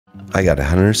I got a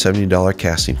 $170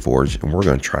 casting forge, and we're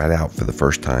going to try it out for the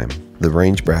first time. The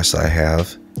range brass I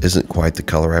have isn't quite the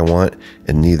color I want,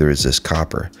 and neither is this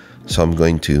copper. So I'm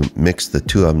going to mix the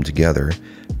two of them together,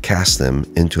 cast them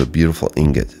into a beautiful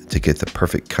ingot to get the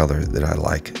perfect color that I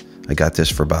like. I got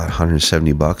this for about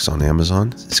 170 bucks on Amazon.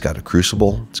 It's got a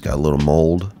crucible, it's got a little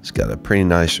mold, it's got a pretty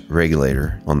nice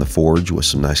regulator on the forge with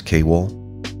some nice K-wool.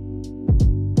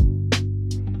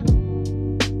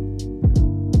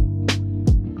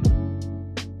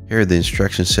 Here the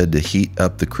instructions said to heat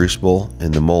up the crucible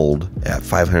and the mold at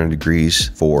 500 degrees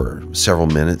for several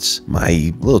minutes.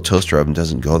 My little toaster oven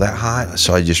doesn't go that hot,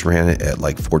 so I just ran it at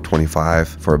like 425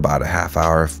 for about a half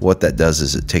hour. What that does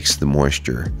is it takes the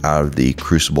moisture out of the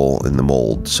crucible and the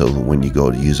mold, so when you go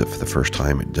to use it for the first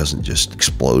time, it doesn't just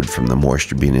explode from the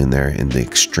moisture being in there and the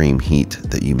extreme heat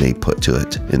that you may put to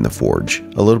it in the forge.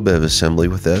 A little bit of assembly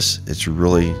with this. It's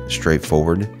really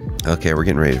straightforward. Okay, we're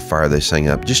getting ready to fire this thing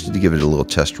up just to give it a little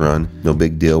test run. No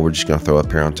big deal. We're just going to throw it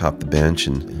up here on top of the bench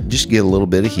and just get a little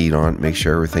bit of heat on it, make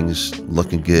sure everything's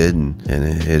looking good, and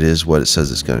it is what it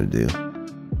says it's going to do.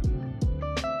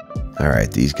 All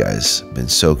right, these guys have been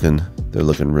soaking. They're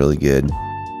looking really good.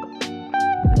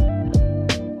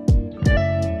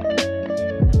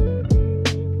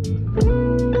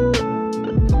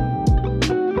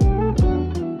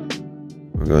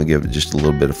 We're going to give it just a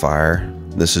little bit of fire.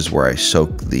 This is where I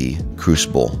soak the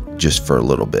crucible just for a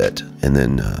little bit and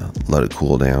then let it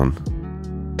cool down.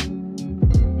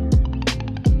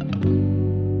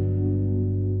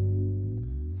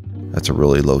 That's a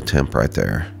really low temp right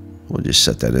there. We'll just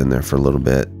set that in there for a little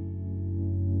bit.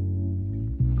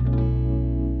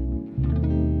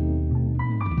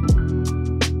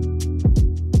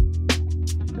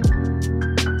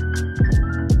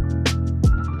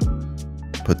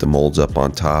 Put the molds up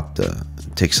on top.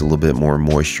 Takes a little bit more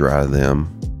moisture out of them.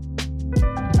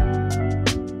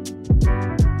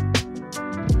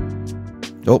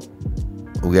 Oh,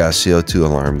 we got a CO2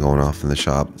 alarm going off in the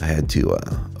shop. I had to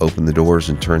open the doors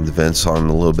and turn the vents on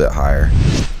a little bit higher.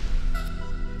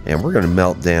 And we're going to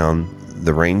melt down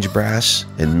the range brass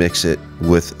and mix it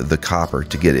with the copper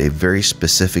to get a very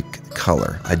specific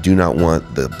color. I do not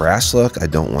want the brass look. I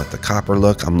don't want the copper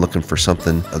look. I'm looking for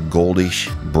something, a goldish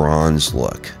bronze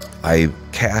look. I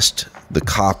cast the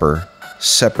copper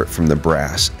separate from the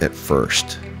brass at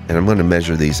first, and I'm going to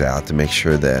measure these out to make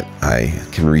sure that I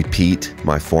can repeat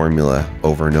my formula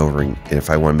over and over, and if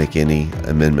I want to make any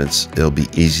amendments, it'll be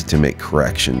easy to make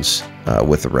corrections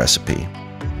with the recipe.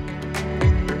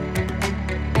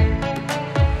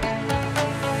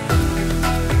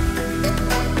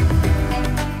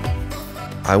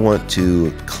 I want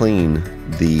to clean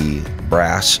the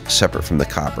brass separate from the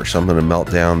copper, so I'm going to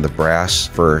melt down the brass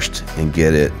first and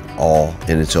get it all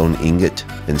in its own ingot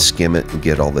and skim it and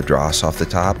get all the dross off the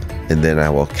top, and then I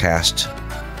will cast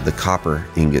the copper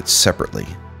ingots separately.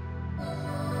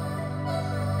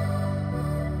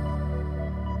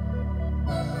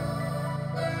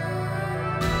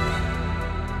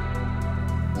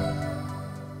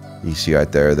 You see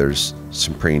right there, there's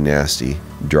some pretty nasty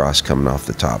dross coming off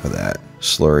the top of that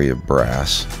slurry of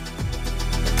brass.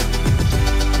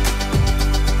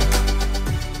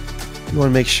 You want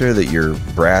to make sure that your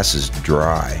brass is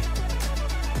dry.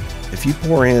 If you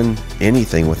pour in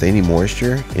anything with any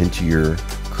moisture into your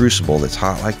crucible that's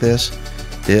hot like this,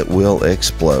 it will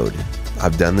explode.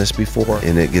 I've done this before,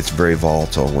 and it gets very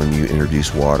volatile when you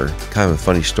introduce water. Kind of a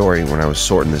funny story, when I was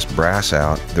sorting this brass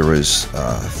out, there was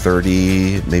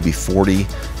 30, maybe 40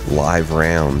 live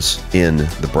rounds in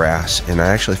the brass, and I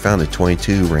actually found a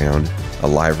 22 round, a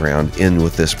live round in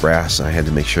with this brass, and I had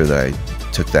to make sure that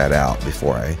I took that out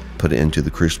before I put it into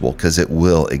the crucible, because it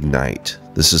will ignite.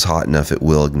 This is hot enough, it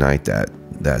will ignite that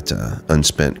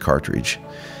unspent cartridge,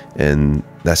 and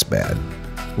that's bad.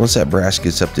 Once that brass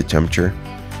gets up to temperature,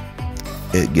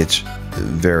 it gets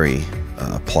very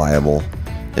pliable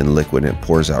and liquid, and it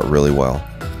pours out really well.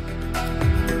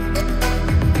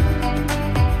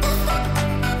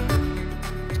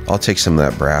 I'll take some of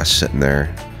that brass sitting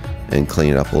there and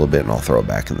clean it up a little bit, and I'll throw it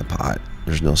back in the pot.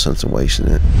 There's no sense in wasting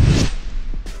it.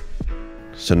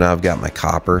 So now I've got my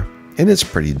copper, and it's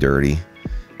pretty dirty.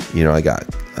 You know, I got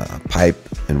pipe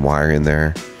and wire in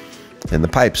there, and the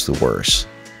pipe's the worst,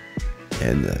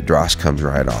 and the dross comes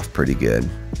right off pretty good.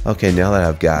 Okay, now that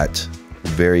I've got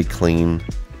very clean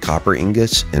copper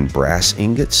ingots and brass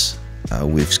ingots,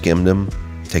 we've skimmed them,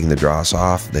 taken the dross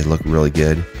off, they look really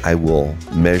good. I will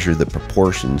measure the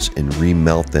proportions and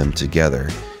remelt them together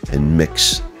and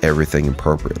mix everything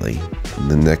appropriately. And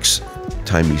the next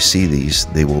time you see these,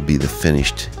 they will be the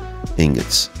finished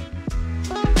ingots.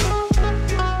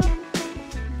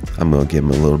 I'm going to give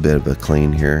them a little bit of a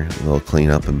clean here, a little clean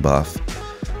up and buff,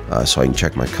 so I can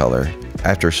check my color.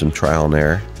 After some trial and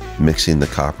error, mixing the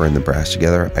copper and the brass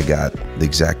together, I got the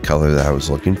exact color that I was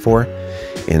looking for,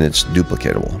 and it's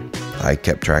duplicatable. I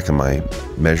kept track of my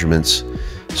measurements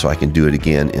so I can do it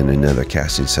again in another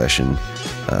casting session,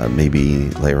 maybe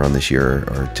later on this year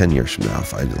or 10 years from now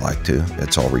if I'd like to.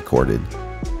 It's all recorded.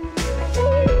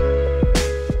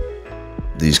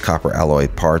 These copper alloy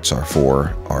parts are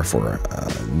for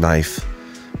knife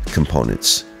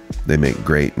components. They make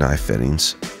great knife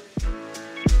fittings.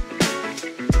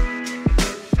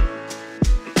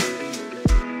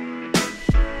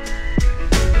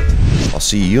 I'll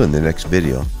see you in the next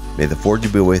video. May the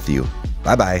forge be with you.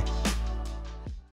 Bye-bye.